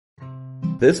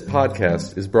This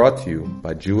podcast is brought to you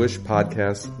by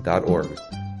JewishPodcasts.org.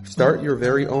 Start your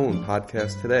very own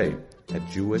podcast today at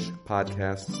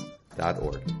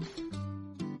JewishPodcasts.org.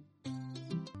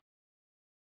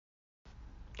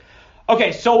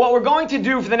 Okay, so what we're going to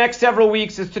do for the next several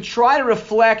weeks is to try to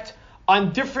reflect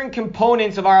on different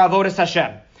components of our Avodas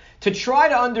Hashem, to try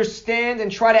to understand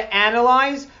and try to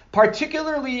analyze,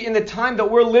 particularly in the time that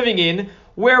we're living in,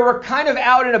 where we're kind of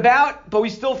out and about, but we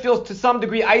still feel to some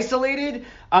degree isolated.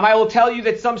 I will tell you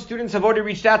that some students have already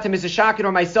reached out to Mrs. Shakir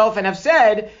or myself and have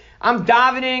said, I'm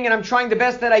davening and I'm trying the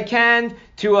best that I can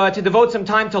to devote some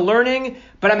time to learning,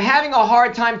 but I'm having a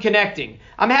hard time connecting.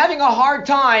 I'm having a hard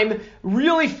time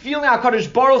really feeling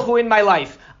HaKadosh Baruch Hu in my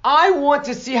life. I want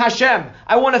to see Hashem.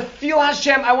 I want to feel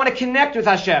Hashem. I want to connect with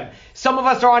Hashem. Some of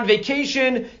us are on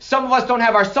vacation. Some of us don't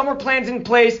have our summer plans in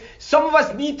place. Some of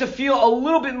us need to feel a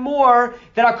little bit more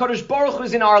that HaKadosh Baruch Hu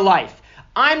is in our life.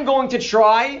 I'm going to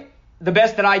try the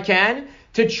best that I can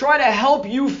to try to help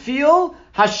you feel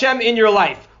Hashem in your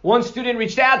life. One student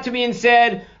reached out to me and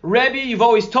said, Rebbe, you've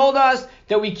always told us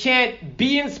that we can't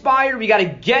be inspired, we got to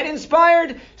get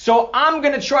inspired, so I'm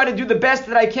going to try to do the best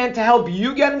that I can to help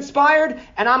you get inspired,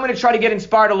 and I'm going to try to get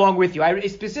inspired along with you. I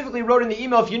specifically wrote in the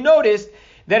email, if you noticed,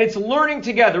 that it's learning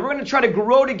together. We're going to try to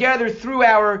grow together through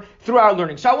our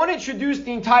learning. So I want to introduce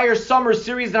the entire summer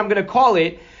series that I'm going to call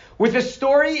it with a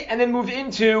story and then move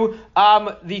into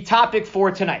the topic for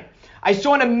tonight. I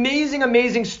saw an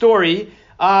amazing story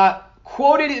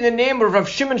quoted in the name of Rav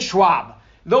Shimon Schwab.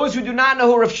 Those who do not know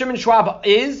who Rav Shimon Schwab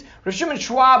is, Rav Shimon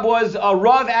Schwab was a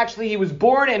Rav. Actually, he was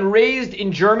born and raised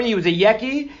in Germany. He was a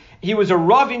Yeki. He was a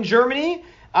Rav in Germany.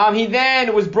 He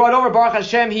then was brought over, Baruch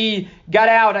Hashem. He got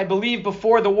out, I believe,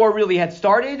 before the war really had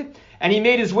started. And he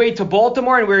made his way to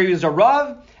Baltimore, and where he was a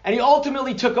Rav. And he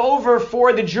ultimately took over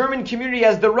for the German community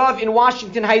as the Rav in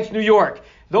Washington Heights, New York.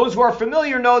 Those who are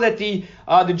familiar know that the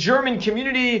German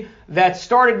community that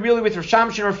started really with Rav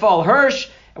Shamshon Raphael Hirsch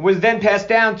was then passed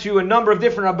down to a number of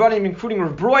different Rabbanim, including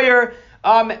Rav Breuer.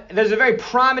 There's a very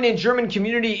prominent German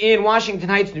community in Washington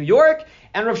Heights, New York,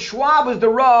 and Rav Schwab was the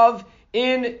Rav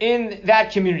in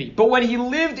that community. But when he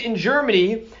lived in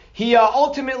Germany, he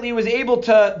ultimately was able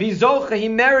to be Zocha. He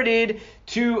merited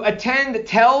to attend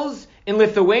Telz in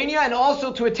Lithuania and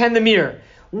also to attend the Mir.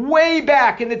 Way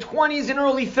back in the 20s and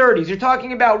early 30s. You're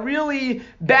talking about really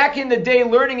back in the day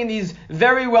learning in these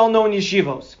very well-known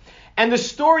yeshivos. And the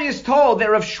story is told that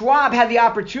Rav Schwab had the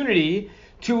opportunity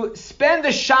to spend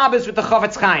the Shabbos with the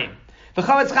Chafetz Chaim. The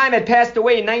Chafetz Chaim had passed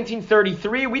away in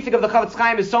 1933. We think of the Chafetz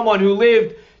Chaim as someone who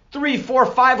lived 300,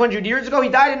 400, 500 years ago. He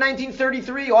died in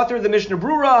 1933, author of the Mishnah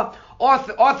Brura,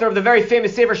 author of the very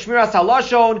famous Sefer Shmiras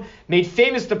HaLashon, made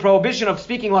famous the prohibition of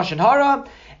speaking Lashon Hara.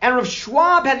 And Rav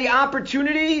Schwab had the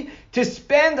opportunity to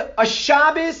spend a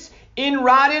Shabbos in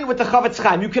Radin with the Chafetz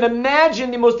Chaim. You can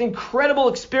imagine the most incredible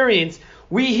experience.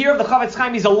 We hear of the Chafetz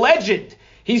Chaim, he's a legend.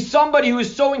 He's somebody who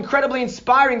is so incredibly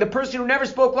inspiring, the person who never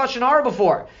spoke Lashon Hara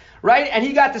before, right? And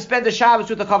he got to spend the Shabbos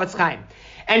with the Chafetz Chaim.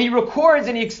 And he records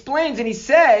and he explains and he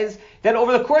says that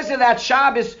over the course of that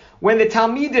Shabbos, when the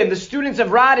Talmidim, the students of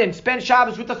Radin, spent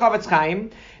Shabbos with the Chafetz Chaim,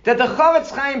 that the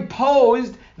Chafetz Chaim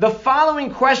posed the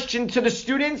following question to the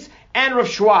students and Rav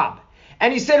Schwab.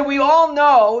 And he said, we all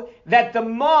know that the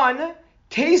man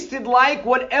tasted like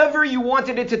whatever you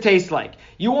wanted it to taste like.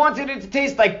 You wanted it to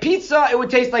taste like pizza, it would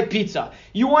taste like pizza.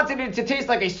 You wanted it to taste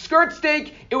like a skirt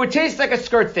steak, it would taste like a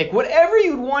skirt steak. Whatever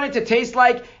you'd want it to taste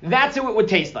like, that's how it would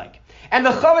taste like. And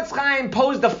the Chafetz Chaim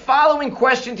posed the following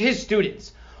question to his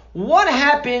students. What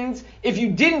happens if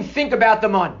you didn't think about the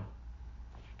man?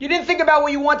 You didn't think about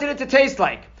what you wanted it to taste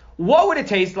like. What would it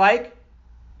taste like?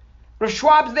 Rav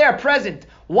Schwab's there, present,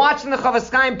 watching the Chafetz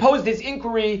Chaim pose this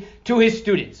inquiry to his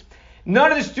students.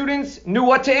 None of the students knew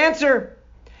what to answer.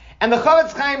 And the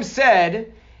Chafetz Chaim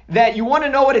said that you want to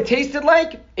know what it tasted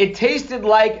like? It tasted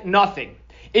like nothing.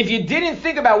 If you didn't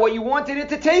think about what you wanted it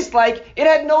to taste like, it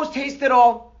had no taste at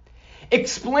all.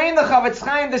 Explain the Chafetz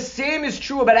Chaim, the same is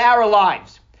true about our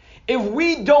lives. If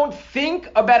we don't think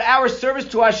about our service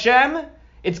to Hashem,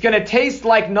 it's going to taste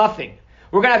like nothing.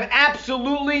 We're going to have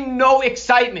absolutely no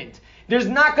excitement. There's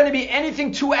not going to be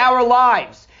anything to our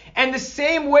lives. And the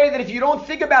same way that if you don't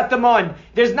think about the man,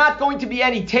 there's not going to be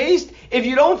any taste. If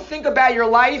you don't think about your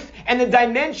life and the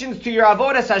dimensions to your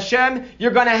avodas Hashem,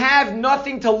 you're going to have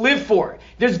nothing to live for.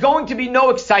 There's going to be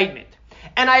no excitement.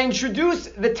 And I introduce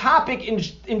the topic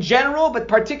in general, but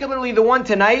particularly the one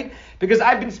tonight, because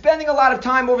I've been spending a lot of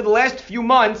time over the last few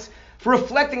months for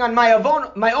reflecting on my own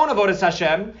avodas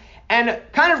Hashem, and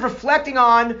kind of reflecting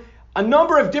on a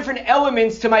number of different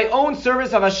elements to my own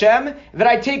service of Hashem that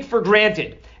I take for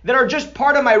granted. that are just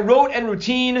part of my rote and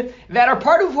routine, that are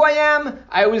part of who I am.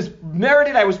 I was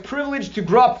privileged to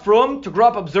grow up frum, to grow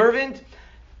up observant.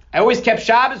 I always kept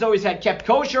Shabbos, always had kept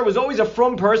kosher, was always a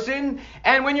frum person.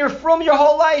 And when you're frum your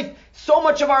whole life, so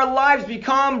much of our lives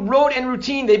become rote and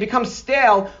routine. They become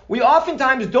stale. We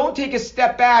oftentimes don't take a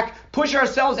step back, push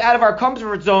ourselves out of our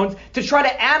comfort zones to try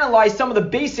to analyze some of the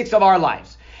basics of our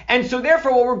lives. And so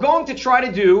therefore, what we're going to try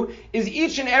to do is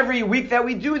each and every week that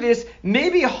we do this,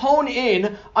 maybe hone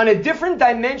in on a different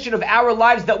dimension of our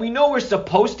lives that we know we're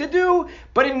supposed to do,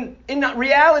 but in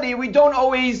reality, we don't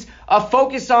always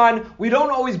focus on, we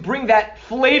don't always bring that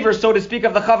flavor, so to speak,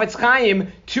 of the Chafetz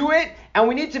Chaim to it, and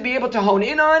we need to be able to hone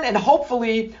in on, and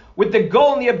hopefully with the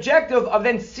goal and the objective of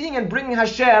then seeing and bringing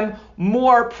Hashem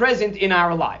more present in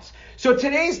our lives. So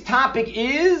today's topic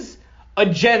is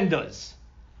agendas.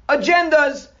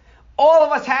 Agendas. All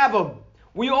of us have them.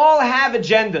 We all have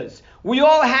agendas. We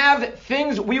all have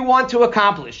things we want to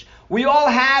accomplish. We all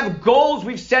have goals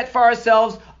we've set for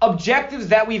ourselves, objectives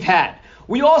that we've had.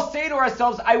 We all say to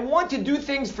ourselves, I want to do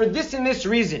things for this and this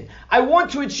reason. I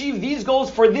want to achieve these goals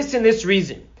for this and this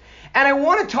reason. And I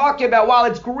want to talk about, while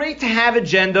it's great to have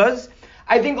agendas,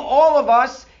 I think all of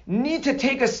us need to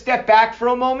take a step back for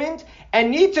a moment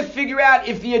and need to figure out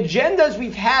if the agendas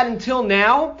we've had until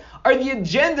now are the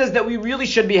agendas that we really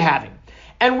should be having.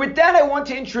 And with that, I want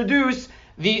to introduce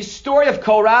the story of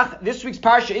Korach. This week's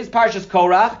Parsha is Parshas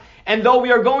Korach. And though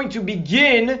we are going to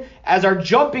begin as our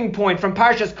jumping point from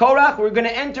Parshas Korach, we're going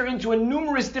to enter into a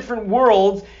numerous different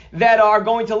worlds that are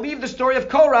going to leave the story of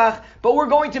Korach, but we're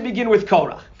going to begin with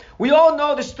Korach. We all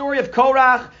know the story of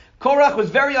Korach. Korach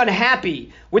was very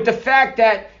unhappy with the fact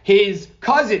that his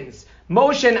cousins,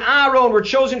 Moshe and Aaron, were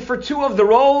chosen for 2 of the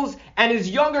roles, and his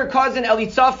younger cousin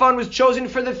Elitzaphan was chosen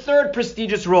for the 3rd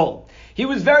prestigious role. He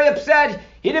was very upset.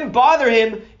 It didn't bother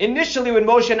him initially when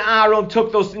Moshe and Aaron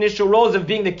took those initial roles of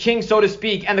being the king, so to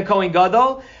speak, and the Kohen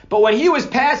Gadol. But when he was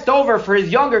passed over for his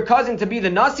younger cousin to be the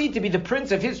Nasi, to be the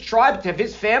prince of his tribe, of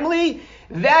his family,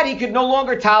 that he could no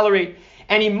longer tolerate.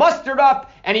 And he mustered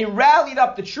up and he rallied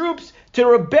up the troops to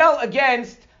rebel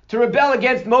against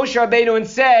Moshe Rabbeinu and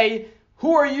say,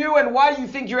 who are you and why do you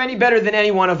think you're any better than any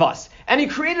one of us? And he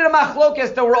created a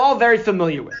machlokes that we're all very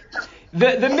familiar with.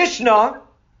 The Mishnah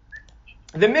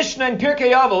in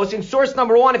Pirkei Avos, in source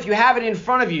number 1, if you have it in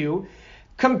front of you,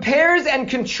 compares and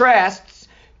contrasts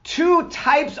 2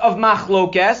 types of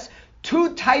machlokes,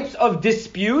 2 types of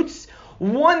disputes,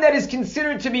 one that is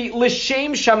considered to be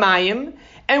l'shem shamayim,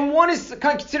 and one is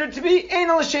considered to be ein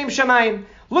l'shem shamayim.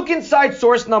 Look inside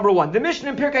source number 1. The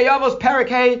Mishnah in Pirkei Avos, Perek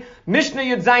Hey, Mishnah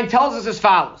Yud Zayin tells us as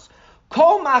follows.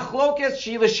 Kol machlokes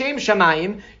shi l'shem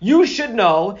shamayim, you should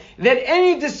know that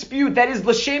any dispute that is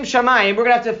l'shem shamayim, we're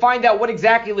going to have to find out what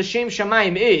exactly l'shem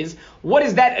shamayim is, what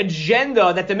is that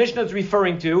agenda that the Mishnah is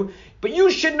referring to, but you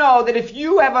should know that if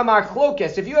you have a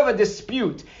machlokes, if you have a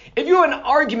dispute, if you have an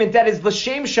argument that is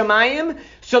l'shem shamayim,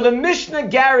 so the Mishnah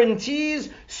guarantees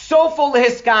sofo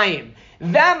lehiskayim.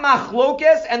 That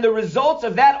machlokes and the results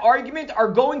of that argument are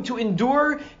going to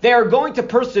endure, they are going to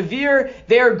persevere,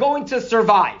 they are going to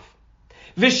survive.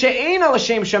 V'she'ena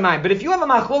l'shem shamayim. But if you have a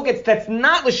machlokes that's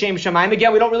not l'shem shamayim,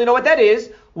 again, we don't really know what that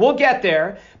is, we'll get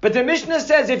there, but the Mishnah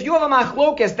says if you have a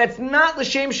machlokes that's not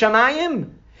l'shem shamayim,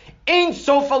 ain't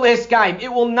sofa lehiskayim.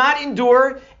 It will not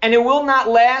endure, and it will not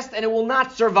last, and it will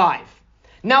not survive.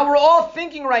 Now we're all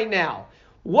thinking right now,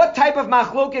 what type of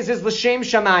machlokes is l'shem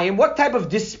shamayim? What type of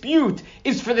dispute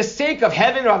is for the sake of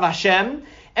heaven or of Hashem?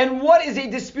 And what is a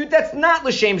dispute that's not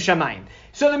l'shem shamayim?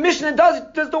 So the Mishnah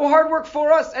does the hard work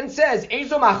for us and says,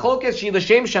 Eizo machlokes shi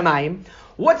l'shem shamayim.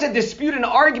 What's a dispute, an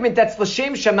argument that's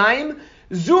l'shem shamayim?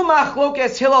 Zu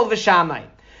machlokes Hillel v'Shammai.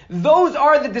 Those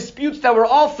are the disputes that we're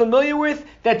all familiar with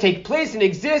that take place and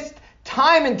exist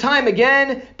time and time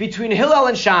again between Hillel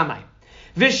and Shammai.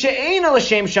 V'she'ena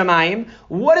l'shem shamayim.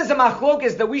 What is a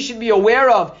machlokes that we should be aware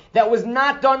of that was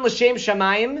not done l'shem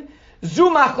shamayim? Zu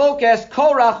machlokes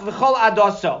Korach v'chol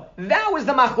adoso. That was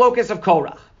the machlokes of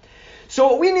Korach. So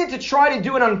what we need to try to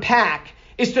do and unpack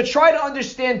is to try to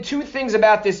understand 2 things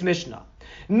about this Mishnah.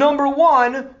 Number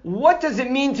 1, what does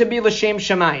it mean to be l'shem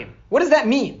shamayim? What does that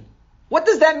mean? What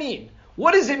does that mean?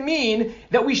 What does it mean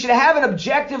that we should have an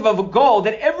objective of a goal,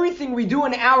 that everything we do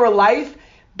in our life,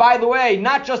 by the way,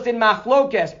 not just in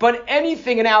machlokes, but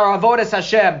anything in our avodas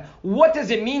Hashem, what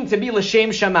does it mean to be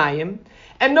l'shem shamayim?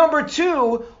 And number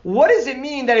 2, what does it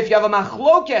mean that if you have a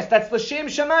machlokes that's l'shem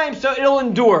shamayim, so it'll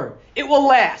endure, it will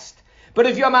last. But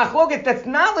if you have machlokes that's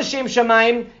not l'shem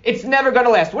shamayim, it's never going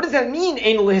to last. What does that mean,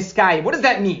 ein lehiskayim? What does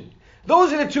that mean?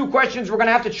 Those are the 2 questions we're going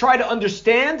to have to try to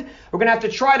understand, we're going to have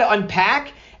to try to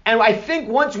unpack, And I think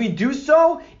once we do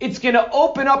so, it's going to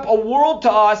open up a world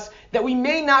to us that we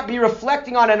may not be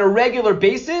reflecting on a regular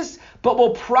basis, but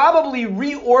will probably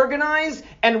reorganize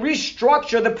and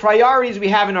restructure the priorities we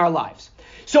have in our lives.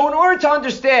 So in order to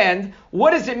understand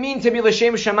what does it mean to be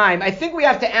L'Shem Shamayim, I think we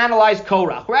have to analyze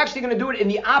Korach. We're actually going to do it in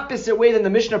the opposite way than the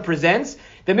Mishnah presents.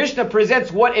 The Mishnah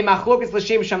presents what a Machlokas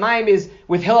L'Shem Shamayim is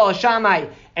with Hillel Shammai,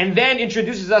 and then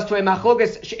introduces us to a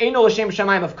Machlokas She'eno L'Shem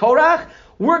Shamayim of Korach.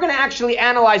 We're going to actually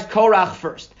analyze Korach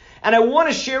first. And I want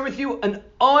to share with you an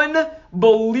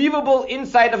unbelievable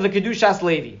insight of the Kedushas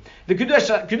Levi. The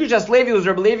Kedushas Levi was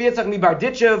Rabbi Levi Yitzchak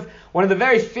Mibarditchev, one of the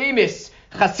very famous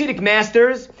Hasidic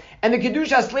masters. And the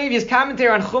Kedushas Levi, his commentary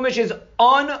on Chumash is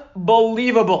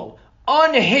unbelievable,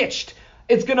 unhitched.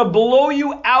 It's going to blow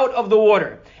you out of the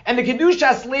water. And the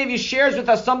Kedushas Levi shares with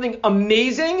us something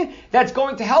amazing that's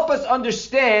going to help us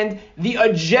understand the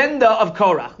agenda of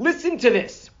Korach. Listen to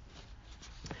this.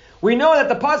 We know that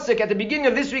the pasuk at the beginning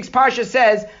of this week's parsha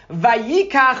says,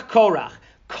 Vayikach Korach.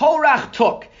 Korach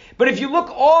took. But if you look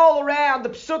all around the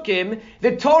psukim,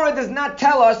 the Torah does not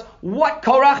tell us what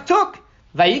Korach took.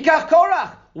 Vayikach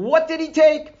Korach. What did he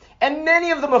take? And many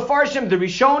of the Mefarshim, the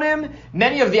Rishonim,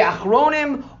 many of the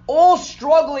Achronim, all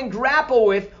struggle and grapple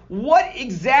with what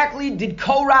exactly did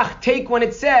Korach take when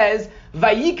it says,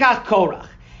 Vayikach Korach.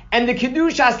 And the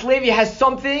Kedushas Levi has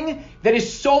something that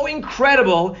is so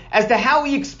incredible as to how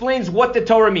he explains what the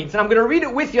Torah means. And I'm going to read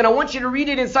it with you, and I want you to read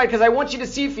it inside because I want you to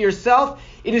see for yourself.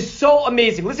 It is so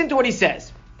amazing. Listen to what he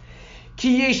says.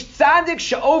 Ki yesh tzadik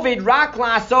she'oved rak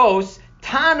la'asos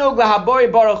tanog lahabori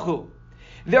baruch hu.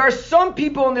 There are some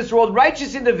people in this world,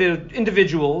 righteous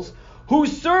individuals, who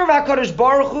serve HaKadosh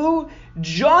Baruch Hu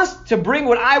just to bring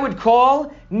what I would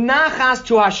call nachas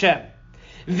to Hashem.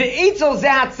 Ve'etzel zeh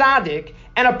hatzadik,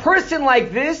 and a person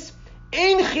like this,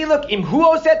 ein chiluk im hu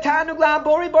oseh tanug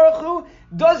lahabori baruch hu,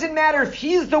 doesn't matter if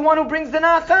he's the one who brings the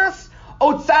nachas,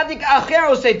 o tzadik acher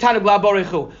oseh tanug lahabori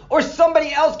hu, or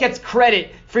somebody else gets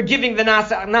credit for giving the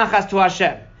nachas to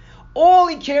Hashem. All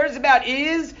he cares about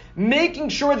is making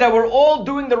sure that we're all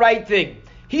doing the right thing.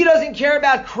 He doesn't care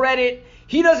about credit.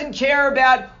 He doesn't care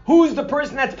about who's the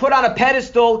person that's put on a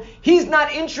pedestal. He's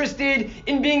not interested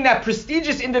in being that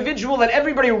prestigious individual that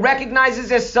everybody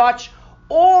recognizes as such.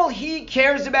 All he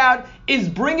cares about is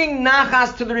bringing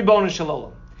nachas to the Ribono Shel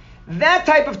Olam. That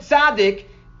type of tzaddik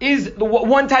is the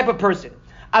one type of person.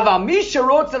 But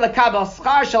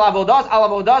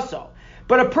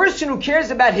a person who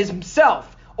cares about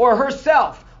himself or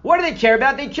herself, what do they care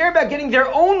about? They care about getting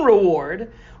their own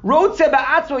reward.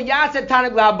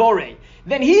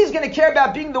 Then he's going to care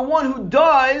about being the one who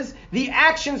does the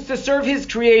actions to serve his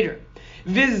Creator.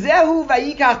 Vizehu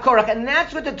vayikach Korach, and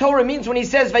that's what the Torah means when he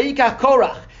says vayikach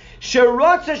Korach.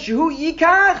 Sheratza shehu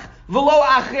yikach v'lo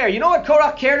acher. You know what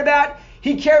Korach cared about?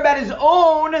 He cared about his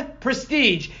own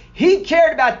prestige. He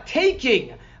cared about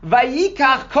taking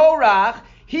vayikach Korach.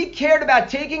 He cared about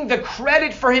taking the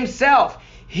credit for himself.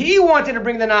 He wanted to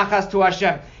bring the nachas to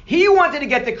Hashem. He wanted to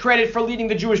get the credit for leading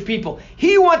the Jewish people.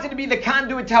 He wanted to be the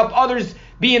conduit to help others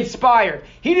be inspired.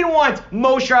 He didn't want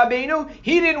Moshe Rabbeinu.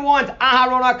 He didn't want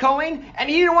Aharon HaKohen. And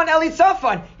he didn't want Eli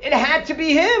Safan. It had to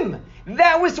be him.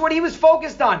 That was what he was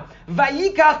focused on.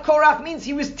 Vayikach Korach means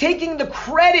he was taking the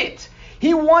credit.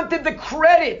 He wanted the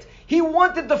credit. He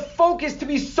wanted the focus to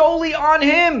be solely on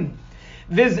him.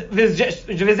 That's what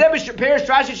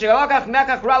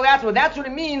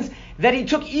it means that he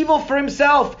took evil for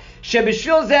himself. That's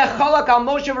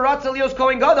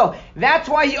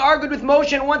why he argued with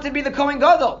Moshe and wanted to be the Kohen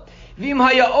Gadol. But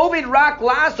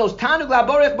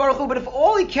if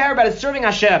all he cared about is serving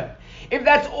Hashem, if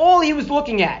that's all he was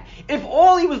looking at, if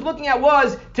all he was looking at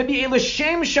was to be a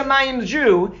L'Shem Shamayim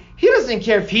Jew, he doesn't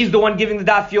care if he's the one giving the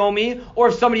Daf Yomi or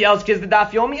if somebody else gives the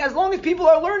Daf Yomi. As long as people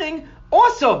are learning,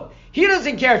 awesome. He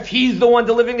doesn't care if he's the one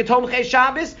delivering the Tomchei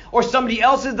Shabbos or somebody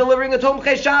else is delivering the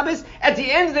Tomchei Shabbos. At the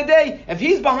end of the day, if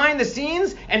he's behind the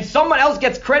scenes and someone else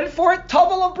gets credit for it,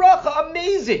 Tov Bracha,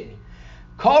 amazing.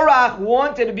 Korach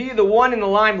wanted to be the one in the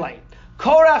limelight.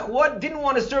 Korach didn't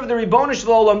want to serve the Ribono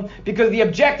Shel Olam because the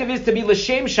objective is to be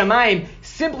L'Shem Shamayim,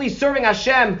 simply serving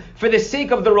Hashem for the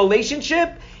sake of the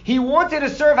relationship. He wanted to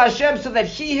serve Hashem so that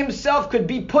he himself could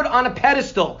be put on a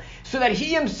pedestal, so that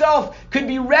he himself could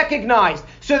be recognized,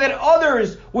 so that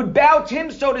others would bow to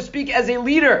him, so to speak, as a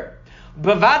leader.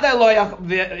 And that's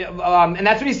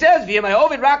what he says. If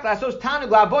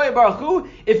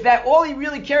that all he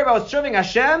really cared about was serving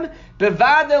Hashem,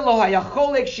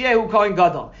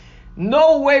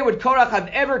 no way would Korach have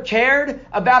ever cared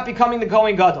about becoming the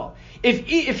Kohen Gadol.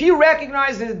 If he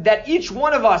recognizes that each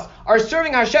one of us are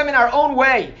serving Hashem in our own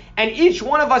way, and each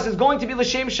one of us is going to be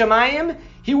L'Shem Shamayim,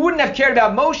 He wouldn't have cared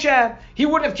about Moshe. He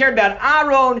wouldn't have cared about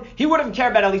Aaron. He wouldn't have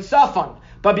cared about Elisaphan.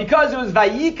 But because it was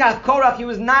Vayikach Korach, he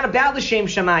was not about L'Shem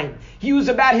Shamayim. He was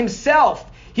about himself.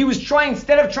 He was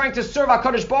instead of trying to serve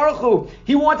HaKadosh Baruch Hu,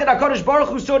 he wanted HaKadosh Baruch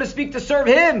Hu, so to speak, to serve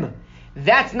him.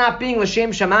 That's not being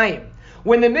L'Shem Shamayim.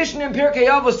 When the Mishnah in Pirkei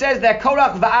Avos says that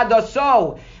Korach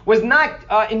va'adaso was not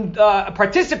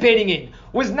participating in,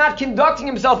 was not conducting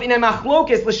himself in a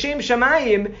machlokes L'Shem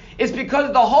Shamayim, is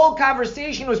because the whole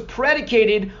conversation was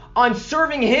predicated on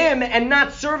serving him and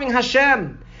not serving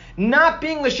Hashem. Not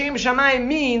being L'Shem Shamayim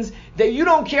means that you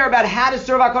don't care about how to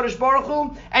serve HaKadosh Baruch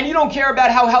Hu, and you don't care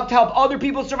about how to help other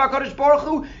people serve HaKadosh Baruch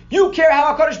Hu. You care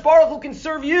how HaKadosh Baruch Hu can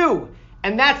serve you.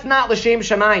 And that's not L'Shem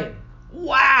Shamayim.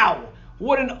 Wow!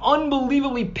 What an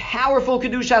unbelievably powerful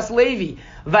Kedushas Levi.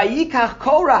 Vayikach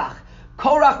Korach.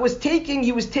 Korach was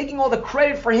taking all the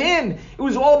credit for him. It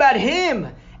was all about him.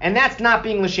 And that's not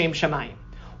being L'Shem Shamayim.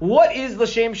 What is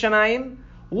L'Shem Shamayim?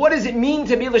 What does it mean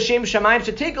to be L'Shem Shamayim?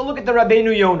 So take a look at the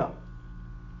Rabbeinu Yonah.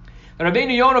 The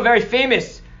Rabbeinu Yonah, very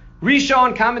famous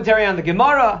Rishon, commentary on the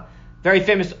Gemara, very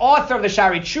famous author of the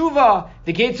Shari Tshuva,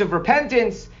 the Gates of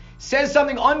Repentance, says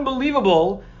something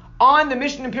unbelievable on the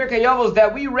Mishnah in Pirkei Avos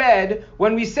that we read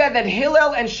when we said that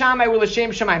Hillel and Shammai were L'Shem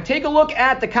Shamayim. Take a look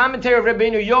at the commentary of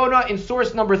Rabbeinu Yonah in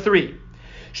source number 3.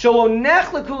 Shelo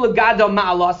nechleku legado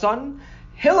ma'alasan.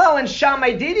 Hillel and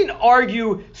Shammai, they didn't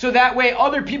argue so that way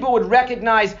other people would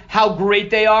recognize how great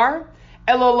they are.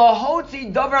 Elo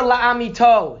lahotzi davar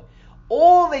la'amito.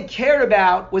 All they cared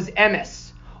about was emes.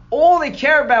 All they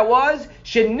cared about was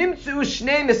shenimtzu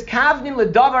shnei miskavnim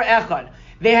ledavar echad.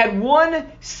 They had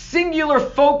one singular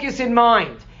focus in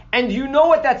mind. And do you know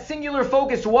what that singular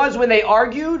focus was when they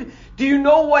argued? Do you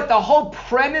know what the whole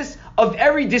premise of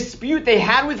every dispute they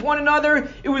had with one another?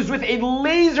 It was with a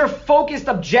laser-focused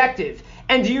objective.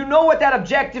 And do you know what that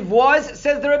objective was,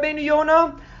 says the Rabbeinu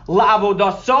Yonah?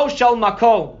 La'avodaso shel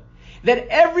makom. That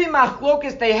every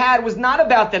machlokas they had was not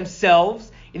about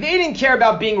themselves. They didn't care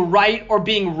about being right or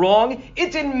being wrong.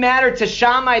 It didn't matter to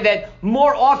Shammai that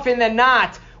more often than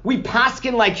not, we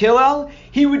paskin like Hillel.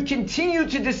 He would continue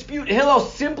to dispute Hillel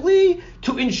simply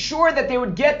to ensure that they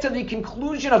would get to the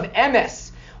conclusion of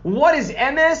emes. What is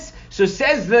emes? So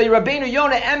says the Rabbeinu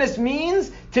Yonah, emes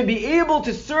means to be able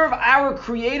to serve our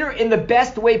Creator in the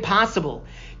best way possible.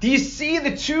 Do you see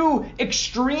the two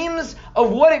extremes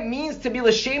of what it means to be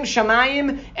L'Shem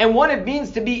Shamayim and what it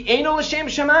means to be Eino L'Shem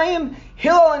Shamayim?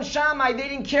 Hillel and Shammai, they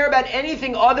didn't care about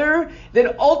anything other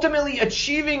than ultimately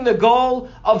achieving the goal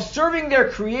of serving their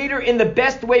Creator in the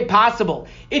best way possible.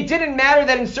 It didn't matter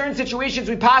that in certain situations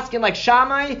we paskin like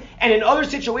Shammai and in other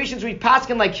situations we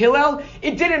paskin like Hillel.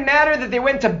 It didn't matter that they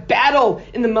went to battle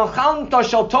in the Melcham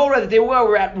Shel Torah, that they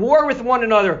were at war with one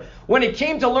another when it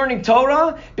came to learning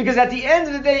Torah, because at the end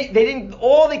of the day,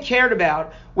 all they cared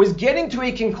about was getting to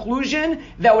a conclusion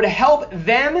that would help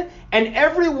them and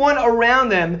everyone around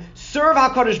them serve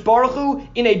HaKadosh Baruch Hu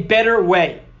in a better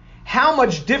way. How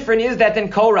much different is that than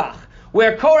Korach?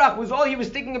 Where Korach was all he was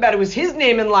thinking about, it was his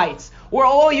name in lights. Where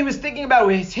all he was thinking about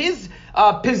was his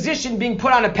position being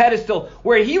put on a pedestal,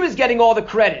 where he was getting all the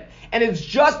credit. And it's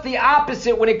just the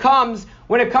opposite when it comes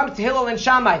to Hillel and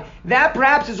Shammai. That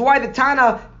perhaps is why the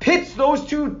Tana pits those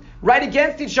two right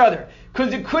against each other.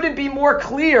 Because it couldn't be more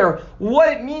clear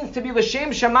what it means to be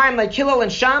L'Shem Shamayim like Hillel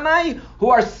and Shammai, who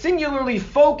are singularly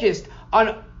focused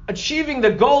on achieving the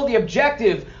goal, the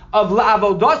objective of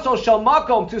La'avodaso Shel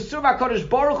Makom, to serve HaKadosh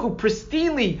Baruch Hu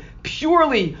pristinely,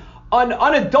 purely,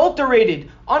 unadulterated,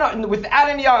 without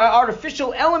any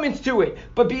artificial elements to it,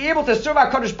 but be able to serve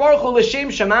HaKadosh Baruch Hu L'Shem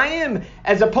Shamayim,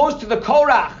 as opposed to the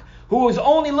Korach, who was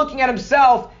only looking at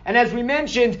himself, and as we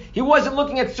mentioned, he wasn't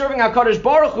looking at serving HaKadosh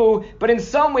Baruch Hu, but in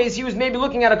some ways he was maybe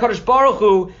looking at HaKadosh Baruch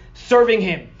Hu serving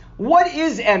him. What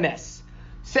is emes?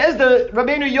 Says the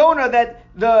Rabbeinu Yonah that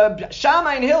the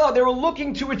Shammai and Hillel, they were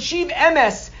looking to achieve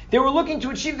emes. They were looking to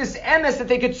achieve this emes that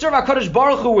they could serve HaKadosh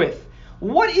Baruch Hu with.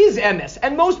 What is emes?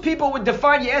 And most people would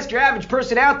define, you ask your average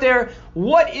person out there,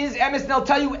 what is emes? And they'll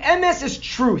tell you, emes is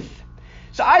truth.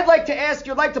 So I'd like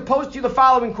to pose to you the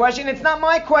following question. It's not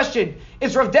my question.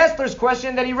 It's Rav Dessler's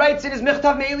question that he writes in his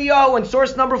Michtav Me'Eliyahu in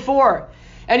source number 4.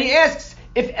 And he asks,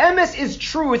 if emes is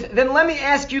truth, then let me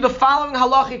ask you the following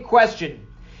halachic question.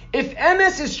 If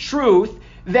emes is truth,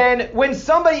 then when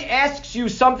somebody asks you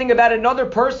something about another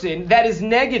person that is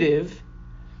negative,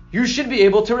 you should be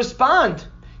able to respond.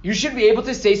 You should be able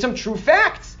to say some true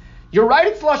facts. You're right,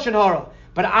 it's Lashon Hara,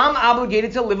 but I'm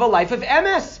obligated to live a life of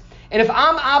emes. And if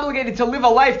I'm obligated to live a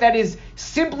life that is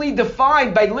simply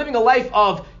defined by living a life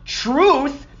of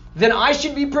truth, then I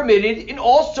should be permitted in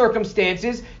all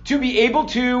circumstances to be able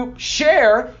to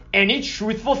share any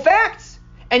truthful facts.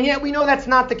 And yet we know that's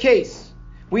not the case.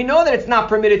 We know that it's not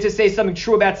permitted to say something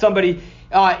true about somebody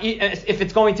if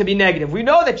it's going to be negative. We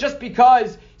know that just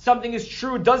because something is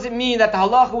true doesn't mean that the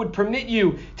halacha would permit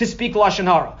you to speak lashon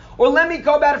hara. Or let me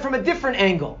go about it from a different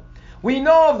angle. We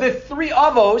know of the three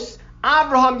avos,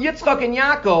 Avraham, Yitzchak, and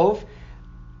Yaakov.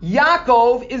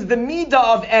 Yaakov is the midah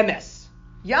of emes.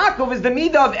 Yaakov is the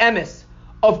midah of emes,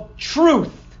 of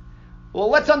truth. Well,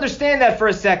 let's understand that for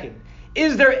a second.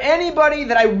 Is there anybody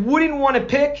that I wouldn't want to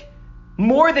pick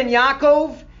more than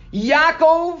Yaakov?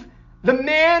 Yaakov, the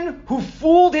man who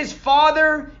fooled his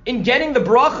father in getting the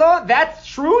bracha, that's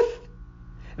truth?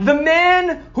 The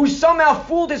man who somehow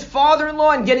fooled his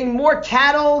father-in-law in getting more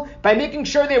cattle by making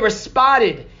sure they were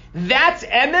spotted, that's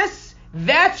emes?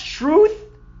 That's truth?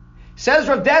 Says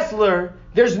Rav Dessler,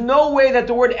 there's no way that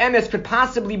the word emes could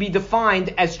possibly be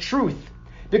defined as truth.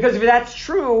 Because if that's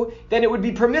true, then it would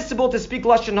be permissible to speak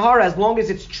lashon hara as long as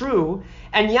it's true.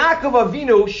 And Yaakov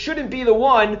Avinu shouldn't be the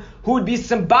one who would be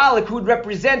symbolic, who would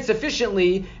represent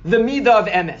sufficiently the midah of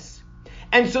emes.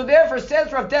 And so therefore,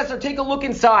 says Rav Dessler, take a look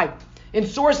inside, in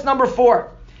source number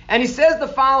 4. And he says the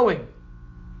following.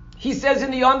 He says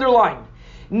in the underline,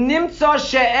 Nimtza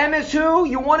she'emes hu,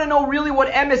 you want to know really what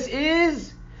emes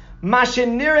is?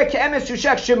 Mashenira ke'emes hu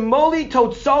shek shemoli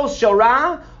totzol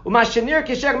shara, umashenira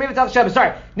keshek mevi tav shem.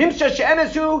 Sorry. Nimtza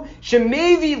she'emes hu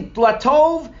shemevi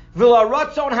latov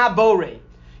v'laratzon habore.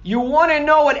 You want to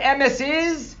know what emes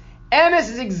is? Emes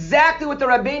is exactly what the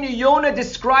Rabbeinu Yonah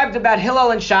described about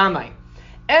Hillel and Shammai.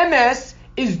 Emes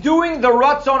is doing the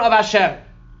ratzon of Hashem.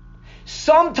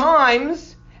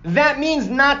 Sometimes that means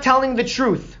not telling the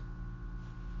truth.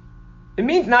 It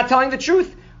means not telling the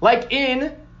truth, like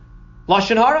in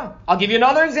lashon hara. I'll give you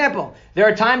another example. There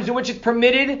are times in which it's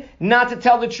permitted not to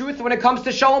tell the truth when it comes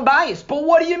to shalom bayis. But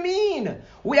what do you mean?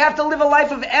 We have to live a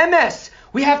life of emes.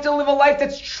 We have to live a life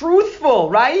that's truthful,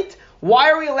 right?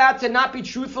 Why are we allowed to not be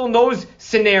truthful in those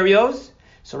scenarios?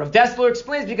 So Rav Dessler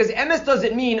explains, because emes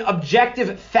doesn't mean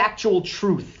objective, factual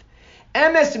truth.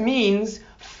 Emes means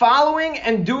following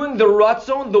and doing the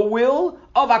ratzon, the will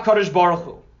of HaKadosh Baruch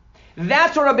Hu.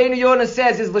 That's what Rabbeinu Yonah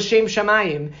says is l'shem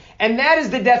shamayim, and that is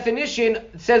the definition,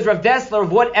 says Rav Dessler,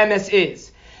 of what emes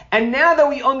is. And now that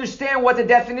we understand what the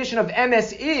definition of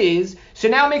emes is, so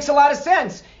now it makes a lot of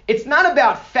sense. It's not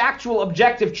about factual,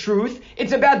 objective truth.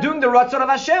 It's about doing the ratzon of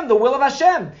Hashem, the will of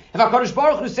Hashem. If HaKadosh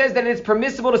Baruch Hu says that it's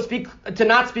permissible to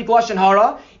not speak lashon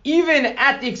hara, even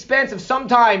at the expense of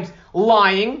sometimes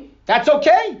lying, that's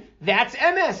okay. That's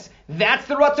emes. That's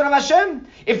the ratzon of Hashem.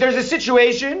 If there's a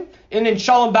situation in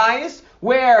shalom bayis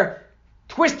where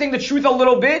twisting the truth a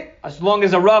little bit, as long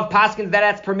as a Rav paskins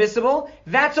that's permissible,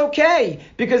 that's okay.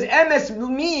 Because emes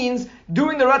means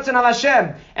doing the ratzon of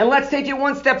Hashem. And let's take it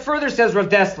one step further, says Rav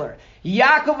Dessler.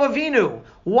 Yaakov Avinu.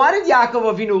 Why did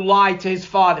Yaakov Avinu lie to his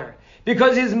father?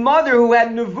 Because his mother, who had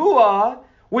nevuah,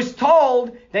 was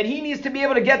told that he needs to be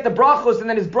able to get the brachos and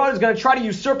then his brother's going to try to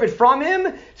usurp it from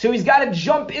him. So he's got to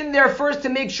jump in there first to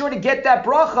make sure to get that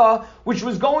bracha, which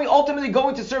was ultimately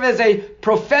going to serve as a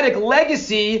prophetic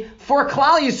legacy for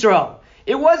Klal Yisrael.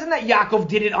 It wasn't that Yaakov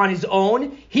did it on his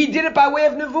own. He did it by way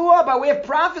of nevuah, by way of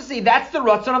prophecy. That's the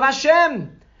ratzon of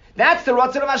Hashem. That's the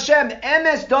ratzon of Hashem.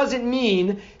 Emes doesn't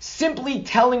mean simply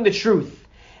telling the truth.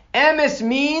 Emes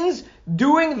means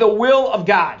doing the will of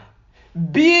God.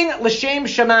 Being l'shem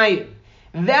shamayim.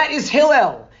 That is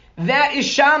Hillel. That is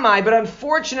Shammai. But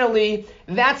unfortunately,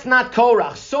 that's not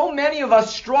Korach. So many of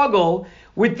us struggle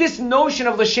with this notion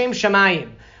of l'shem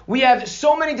shamayim. We have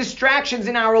so many distractions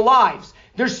in our lives.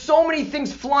 There's so many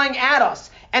things flying at us.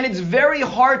 And it's very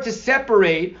hard to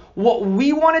separate what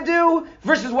we want to do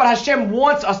versus what Hashem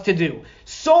wants us to do.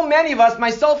 So many of us,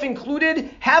 myself included,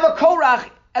 have a Korach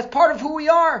as part of who we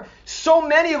are. So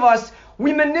many of us,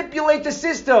 we manipulate the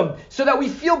system so that we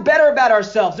feel better about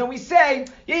ourselves. And we say,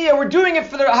 we're doing it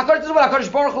for the HaKadosh. This is what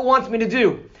HaKadosh Baruch Hu wants me to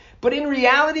do. But in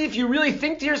reality, if you really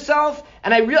think to yourself,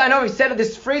 and I know I've said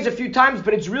this phrase a few times,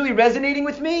 but it's really resonating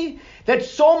with me, that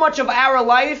so much of our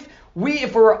life,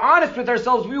 if we're honest with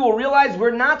ourselves, we will realize we're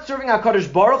not serving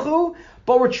HaKadosh Baruch Hu,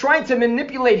 but we're trying to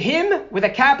manipulate Him, with a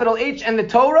capital H and the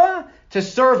Torah, to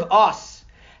serve us.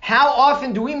 How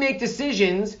often do we make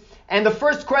decisions? And the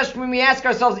first question we ask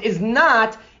ourselves is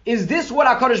not, is this what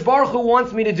HaKadosh Baruch Hu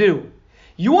wants me to do?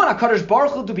 You want HaKadosh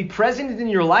Baruch Hu to be present in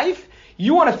your life?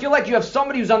 You want to feel like you have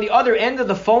somebody who's on the other end of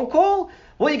the phone call?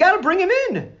 Well, you got to bring him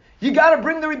in. You got to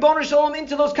bring the Ribbono Shalom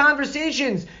into those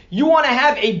conversations. You want to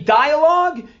have a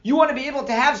dialogue? You want to be able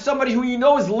to have somebody who you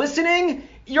know is listening?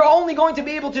 You're only going to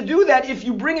be able to do that if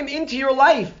you bring him into your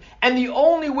life. And the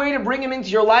only way to bring him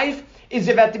into your life is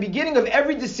if at the beginning of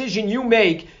every decision you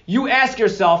make, you ask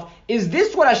yourself, is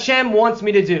this what Hashem wants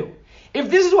me to do? If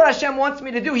this is what Hashem wants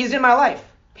me to do, He's in my life.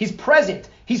 He's present.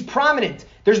 He's prominent.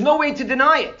 There's no way to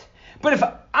deny it. But if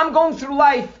I'm going through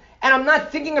life and I'm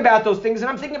not thinking about those things and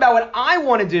I'm thinking about what I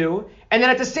want to do, and then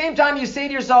at the same time you say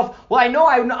to yourself, well, I know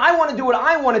I want to do what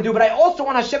I want to do, but I also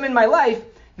want Hashem in my life,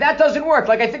 that doesn't work.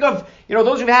 Like I think of,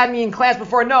 those who've had me in class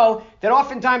before know that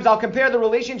oftentimes I'll compare the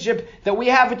relationship that we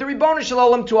have with the Ribono Shel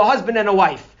Olam to a husband and a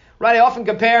wife. Right? I often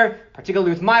compare,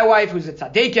 particularly with my wife, who's a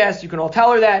tzaddikes, you can all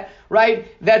tell her that, right?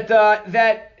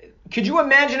 That could you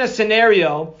imagine a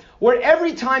scenario where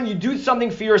every time you do something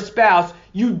for your spouse,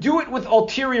 you do it with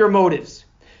ulterior motives?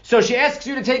 So she asks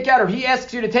you to take out, or he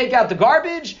asks you to take out the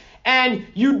garbage, and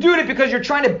you do it because you're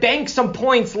trying to bank some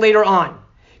points later on.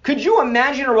 Could you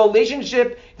imagine a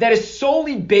relationship that is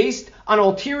solely based on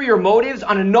ulterior motives,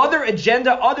 on another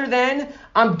agenda other than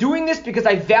I'm doing this because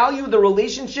I value the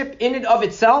relationship in and of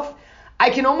itself? I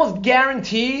can almost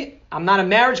guarantee, I'm not a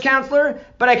marriage counselor,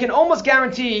 but I can almost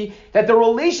guarantee that the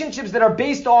relationships that are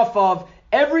based off of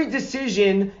every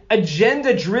decision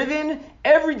agenda-driven,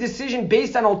 every decision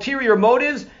based on ulterior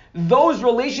motives, those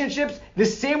relationships, the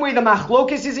same way the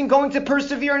machlokes isn't going to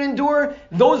persevere and endure,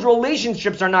 those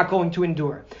relationships are not going to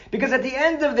endure. Because at the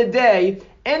end of the day,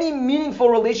 any meaningful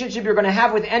relationship you're going to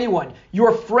have with anyone,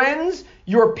 your friends,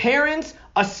 your parents,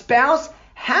 a spouse,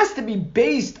 has to be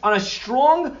based on a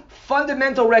strong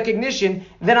fundamental recognition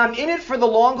that I'm in it for the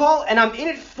long haul and I'm in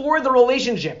it for the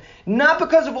relationship. Not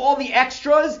because of all the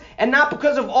extras and not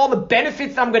because of all the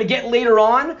benefits that I'm going to get later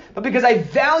on, but because I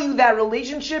value that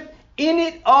relationship in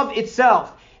it of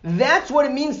itself. That's what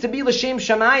it means to be L'Shem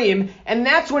Shamayim, and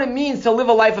that's what it means to live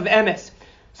a life of emes.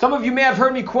 Some of you may have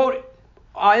heard me quote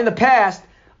in the past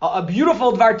a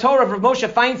beautiful Dvar Torah of Rav Moshe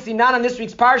Feinstein, not on this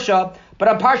week's Parsha, but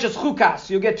on Parshas Chukas.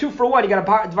 So you'll get 2 for 1. You got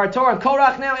a Dvar Torah on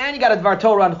Korach now, and you got a Dvar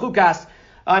Torah on Chukas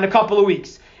in a couple of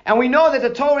weeks. And we know that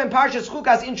the Torah in Parshas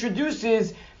Chukas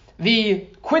introduces the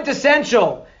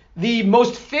quintessential, the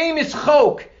most famous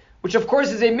chok, which of course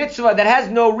is a mitzvah that has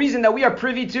no reason that we are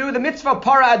privy to, the mitzvah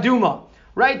Para Aduma,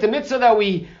 right? The mitzvah that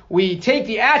we take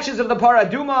the ashes of the Para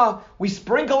Aduma, we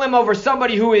sprinkle them over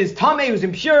somebody who is tameh, who's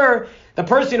impure. The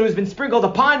person who's been sprinkled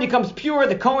upon becomes pure.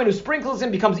 The Kohen who sprinkles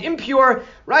him becomes impure,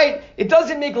 right? It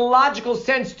doesn't make logical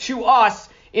sense to us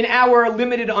in our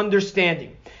limited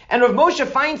understanding. And Rav Moshe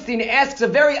Feinstein asks a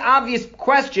very obvious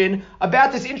question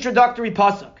about this introductory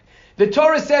pasuk. The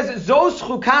Torah says, Zos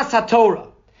chukas haTorah.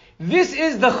 This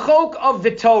is the chok of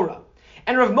the Torah.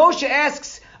 And Rav Moshe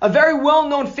asks a very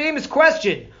well-known famous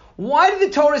question. Why did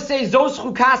the Torah say, Zos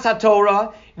chukas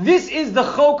haTorah? This is the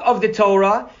chok of the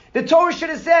Torah. The Torah should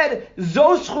have said,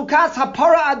 Zos chukas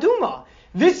hapara aduma.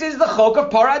 This is the chok of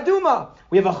para aduma.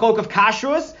 We have a chok of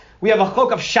kashrus. We have a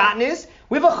chok of shatnez.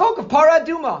 We have a chok of para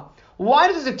aduma. Why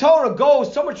does the Torah go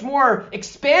so much more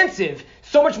expansive,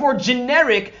 so much more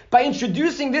generic by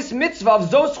introducing this mitzvah of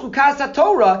Zos Chukas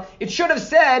HaTorah? It should have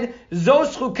said,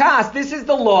 Zos Chukas, this is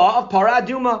the law of Para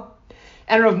Aduma.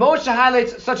 And Rav Moshe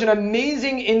highlights such an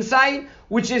amazing insight,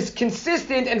 which is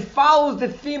consistent and follows the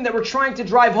theme that we're trying to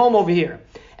drive home over here.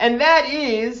 And that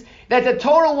is that the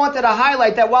Torah wanted to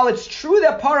highlight that while it's true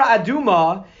that Para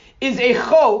Aduma is a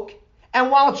chok,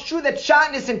 and while it's true that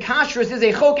shatnez and kashrus is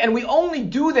a chok, and we only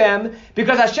do them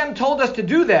because Hashem told us to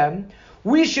do them,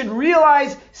 we should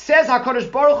realize, says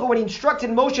HaKadosh Baruch Hu when he instructed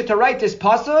Moshe to write this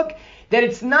pasuk, that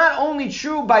it's not only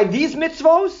true by these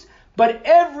mitzvos, but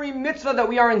every mitzvah that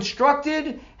we are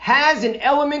instructed has an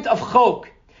element of chok.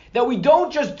 That we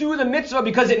don't just do the mitzvah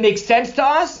because it makes sense to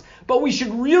us, but we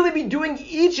should really be doing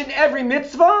each and every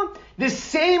mitzvah the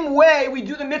same way we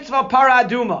do the mitzvah of Para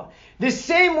Aduma. The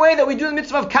same way that we do the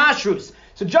mitzvah of kashrus.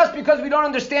 So just because we don't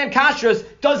understand kashrus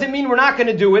doesn't mean we're not going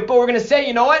to do it, but we're going to say,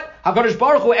 you know what? HaKadosh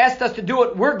Baruch Hu asked us to do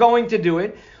it, we're going to do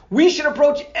it. We should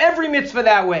approach every mitzvah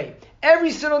that way.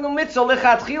 Every single mitzvah,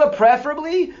 lechatchila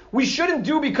preferably, we shouldn't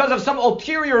do because of some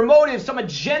ulterior motive, some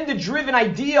agenda-driven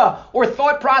idea or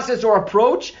thought process or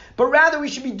approach, but rather we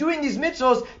should be doing these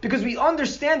mitzvahs because we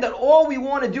understand that all we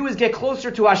want to do is get closer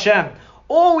to Hashem.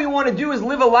 All we want to do is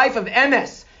live a life of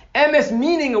emes. Emes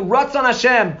meaning Ratzon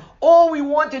Hashem. All we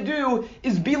want to do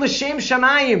is be L'Shem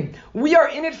Shamayim. We are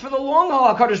in it for the long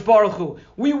haul, HaKadosh Baruch Hu.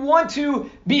 We want to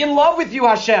be in love with you,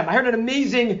 Hashem. I heard an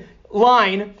amazing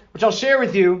line, which I'll share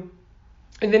with you,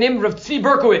 in the name of Rav Tzvi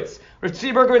Berkowitz. Rav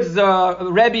Tzvi Berkowitz is a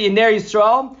Rebbe in Ner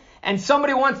Yisrael, and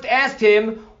somebody wants to ask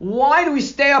him, why do we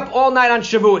stay up all night on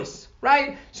Shavuos?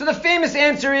 Right? So the famous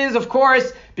answer is, of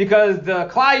course, because the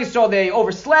Klal Yisrael, they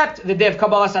overslept the day of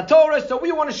Kabbalas HaTorah, so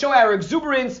we want to show our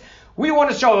exuberance, we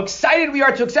want to show how excited we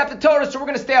are to accept the Torah, so we're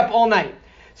going to stay up all night.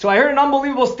 So I heard an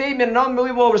unbelievable statement, an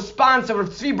unbelievable response of Rav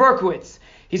Tzvi Berkowitz.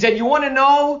 He said, you want to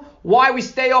know why we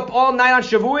stay up all night on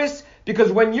Shavuos?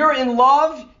 Because when you're in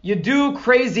love, you do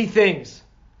crazy things.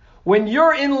 When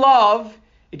you're in love,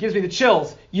 it gives me the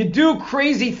chills. You do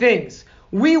crazy things.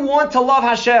 We want to love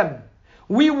Hashem.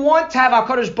 We want to have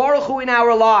HaKadosh Baruch Hu in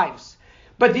our lives.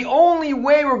 But the only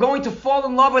way we're going to fall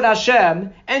in love with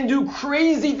Hashem and do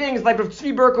crazy things like Rav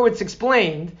Tzvi Berkowitz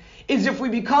explained is if we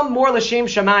become more L'Shem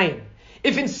Shamayim.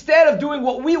 If instead of doing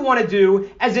what we want to do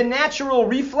as a natural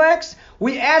reflex,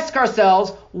 we ask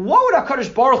ourselves, what would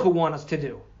HaKadosh Baruch Hu want us to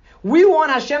do? We want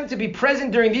Hashem to be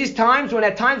present during these times when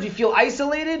at times we feel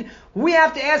isolated. We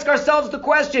have to ask ourselves the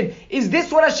question, is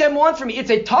this what Hashem wants from me?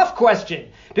 It's a tough question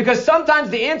because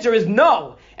sometimes the answer is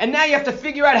no. And now you have to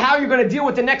figure out how you're going to deal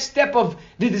with the next step of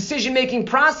the decision-making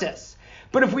process.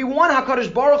 But if we want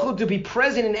HaKadosh Baruch Hu to be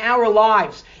present in our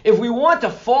lives, if we want to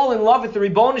fall in love with the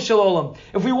Ribono Shel Olam,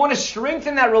 if we want to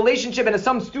strengthen that relationship, and as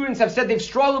some students have said they've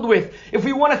struggled with, if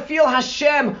we want to feel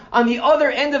Hashem on the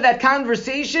other end of that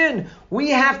conversation, we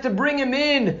have to bring Him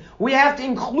in. We have to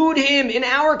include Him in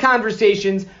our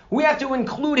conversations. We have to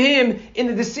include Him in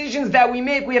the decisions that we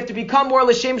make. We have to become more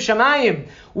L'Shem Shamayim.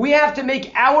 We have to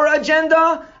make our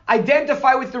agenda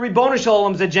identify with the Ribono Shel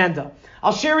Olam's agenda.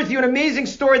 I'll share with you an amazing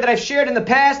story that I've shared in the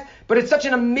past, but it's such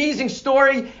an amazing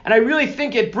story, and I really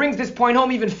think it brings this point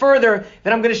home even further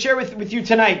that I'm going to share with you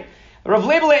tonight. Rav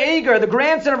Leibele Eger, the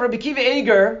grandson of Rabbi Akiva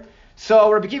Eger.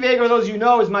 So Rabbi Akiva Eger, those of you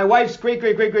know, is my wife's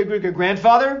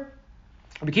great-great-great-great-great-grandfather.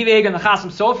 Rabbi Akiva Eger and the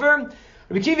Chasam Sofer.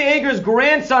 Rabbi Akiva Eger's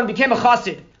grandson became a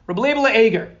chassid, Rabbi Leibele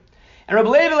Eger. And Rabbi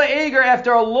Leibele Eger,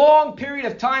 after a long period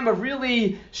of time of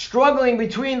really struggling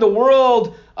between the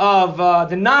world of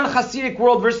the non-Hasidic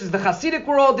world versus the Hasidic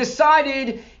world,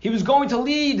 decided he was going to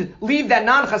leave that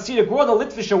non-Hasidic world, the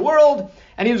Litvische world,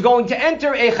 and he was going to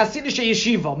enter a Hasidische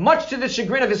yeshiva, much to the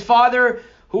chagrin of his father,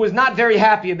 who was not very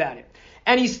happy about it.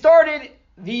 And he started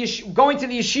going to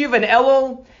the yeshiva in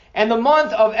Elul, and the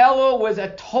month of Elul was a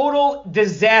total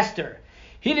disaster.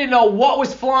 He didn't know what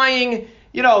was flying.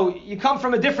 You know, you come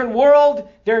from a different world,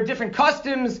 there are different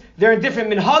customs, there are different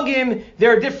minhagim,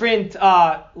 there are different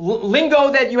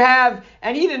lingo that you have,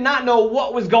 and he did not know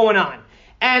what was going on.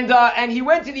 And he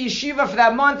went to the yeshiva for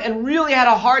that month and really had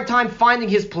a hard time finding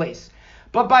his place.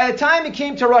 But by the time it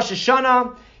came to Rosh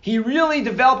Hashanah, he really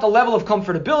developed a level of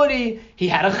comfortability. He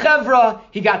had a chevra,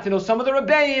 he got to know some of the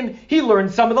rebbeim, he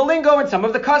learned some of the lingo and some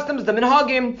of the customs, the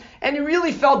minhagim, and he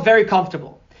really felt very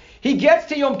comfortable. He gets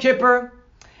to Yom Kippur,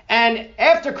 and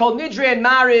after Kol Nidre and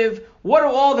Mariv, what do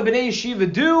all the Bnei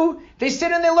Yeshiva do? They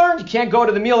sit and they learn. You can't go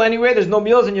to the meal anyway. There's no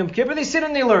meals in Yom Kippur. They sit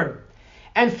and they learn.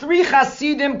 And 3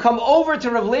 Hasidim come over to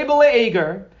Rav Leibele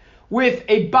Eger with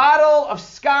a bottle of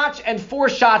scotch and 4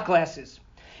 shot glasses.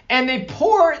 And they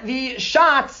pour the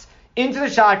shots into the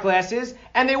shot glasses,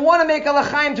 and they want to make a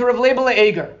l'chaim to Rav Leibele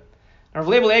Eger. Rav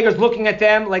Leibele Eger is looking at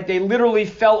them like they literally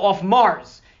fell off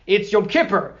Mars. It's Yom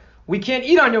Kippur. We can't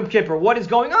eat on Yom Kippur. What is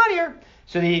going on here?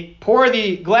 So they pour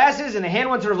the glasses and they hand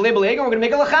one to Rav Leibele Eger. We're going to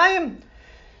make a l'chaim.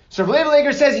 So Rav Leibele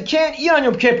Eger says you can't eat on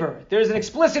Yom Kippur. There's an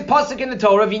explicit pasuk in the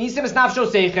Torah. V'nisem es nafsho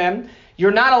seichem.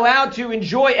 You're not allowed to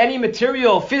enjoy any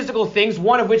material, physical things,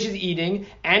 one of which is eating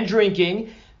and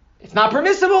drinking. It's not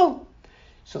permissible.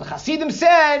 So the Hasidim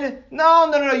said,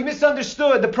 no, you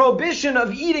misunderstood. The prohibition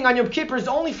of eating on Yom Kippur is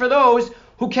only for those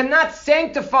who cannot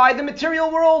sanctify the material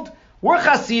world. We're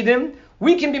Hasidim.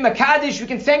 We can be Makadish, we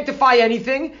can sanctify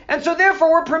anything, and so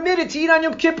therefore we're permitted to eat on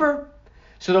Yom Kippur.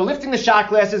 So they're lifting the shot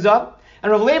glasses up,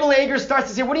 and Rav Leibele Eger starts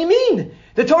to say, what do you mean?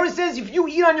 The Torah says if you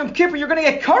eat on Yom Kippur, you're going to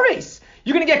get kares.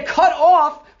 You're going to get cut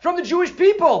off from the Jewish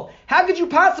people. How could you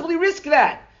possibly risk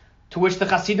that? To which the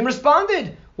Hasidim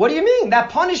responded, what do you mean?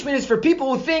 That punishment is for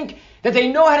people who think that they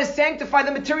know how to sanctify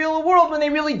the material world when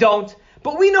they really don't.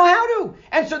 But we know how to.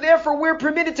 And so therefore we're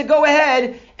permitted to go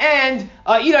ahead and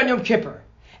eat on Yom Kippur.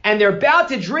 And they're about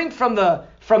to drink from the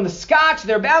scotch.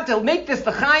 They're about to make this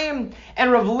l'chaim.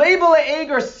 And Rav Leibele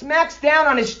Eger smacks down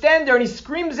on his stender and he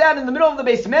screams out in the middle of the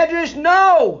Beis Medrash,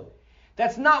 no!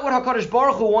 That's not what HaKadosh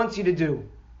Baruch Hu wants you to do.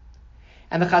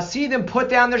 And the Hasidim put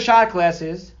down their shot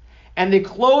glasses and they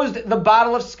closed the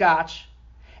bottle of scotch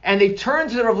and they turned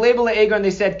to Rav Leibele Eger and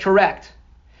they said, correct.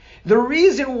 The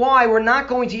reason why we're not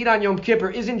going to eat on Yom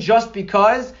Kippur isn't just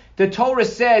because the Torah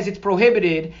says it's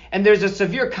prohibited and there's a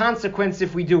severe consequence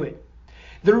if we do it.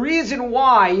 The reason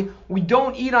why we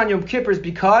don't eat on Yom Kippur is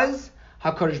because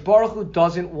HaKadosh Baruch Hu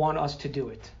doesn't want us to do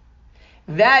it.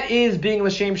 That is being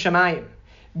L'Shem Shamayim.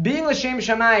 Being L'Shem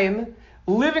Shamayim,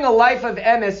 living a life of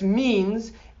emes,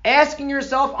 means asking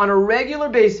yourself on a regular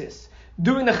basis,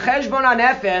 doing the Cheshbon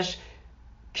HaNefesh,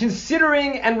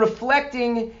 considering and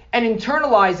reflecting and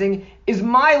internalizing, is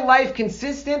my life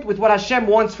consistent with what Hashem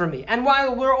wants from me? And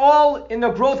while we're all in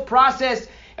the growth process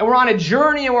and we're on a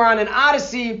journey and we're on an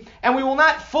odyssey and we will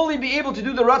not fully be able to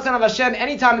do the Ratzon of Hashem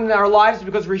anytime in our lives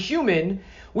because we're human,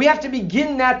 we have to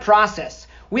begin that process.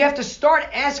 we have to start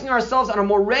asking ourselves on a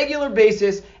more regular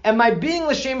basis, am I being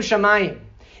L'Shem Shamayim?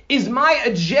 Is my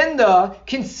agenda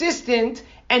consistent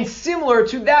and similar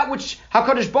to that which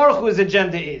HaKadosh Baruch Hu's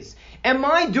agenda is? Am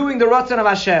I doing the Ratzon of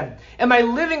Hashem? Am I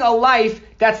living a life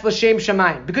that's L'Shem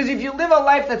Shamayim? Because if you live a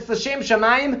life that's L'Shem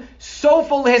Shamayim,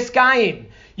 Sofal Heskayim,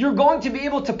 you're going to be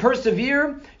able to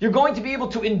persevere, you're going to be able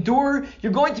to endure,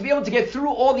 you're going to be able to get through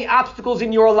all the obstacles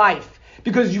in your life,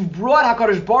 because you've brought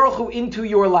HaKadosh Baruch Hu into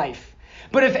your life.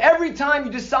 But if every time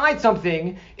you decide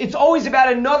something, it's always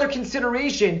about another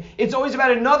consideration, it's always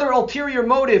about another ulterior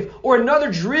motive, or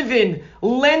another driven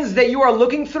lens that you are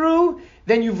looking through,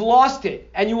 then you've lost it,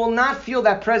 and you will not feel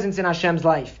that presence in Hashem's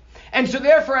life. And so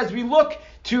therefore, as we look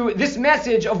to this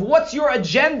message of what's your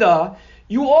agenda,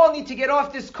 you all need to get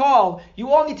off this call,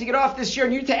 you all need to get off this share,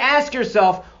 and you need to ask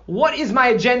yourself, what is my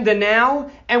agenda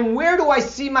now, and where do I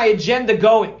see my agenda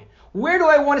going? Where do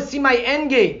I want to see my end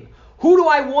game? Who do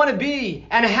I want to be,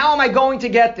 and how am I going to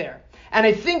get there? And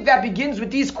I think that begins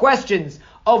with these questions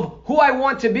of who I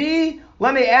want to be.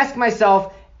 Let me ask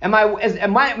myself, am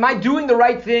I doing the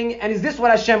right thing, and is this what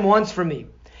Hashem wants from me?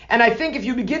 And I think if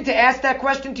you begin to ask that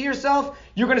question to yourself,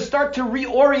 you're going to start to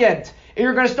reorient, and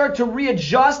you're going to start to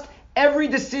readjust every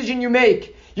decision you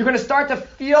make. You're going to start to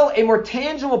feel a more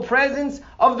tangible presence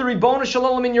of the Ribono Shel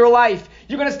Olam in your life.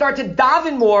 You're going to start to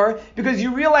daven more because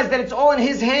you realize that it's all in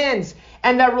His hands.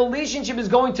 And that relationship is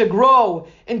going to grow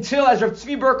until, as Rav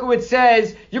Tzvi Berkowitz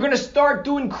says, you're going to start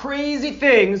doing crazy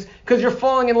things because you're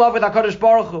falling in love with HaKadosh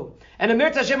Baruch Hu. And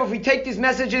Amir Hashem, if we take these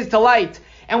messages to light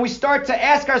and we start to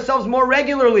ask ourselves more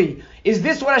regularly, is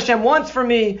this what Hashem wants for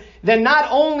me? Then not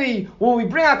only will we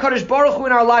bring HaKadosh Baruch Hu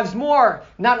in our lives more,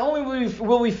 not only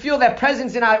will we feel that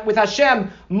presence with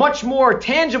Hashem much more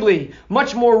tangibly,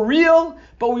 much more real,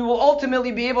 but we will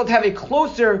ultimately be able to have a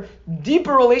closer,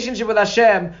 deeper relationship with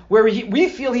Hashem, where we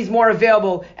feel He's more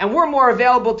available, and we're more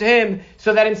available to Him,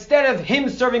 so that instead of Him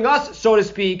serving us, so to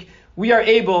speak, we are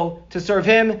able to serve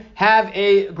Him. Have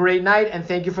a great night, and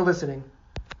thank you for listening.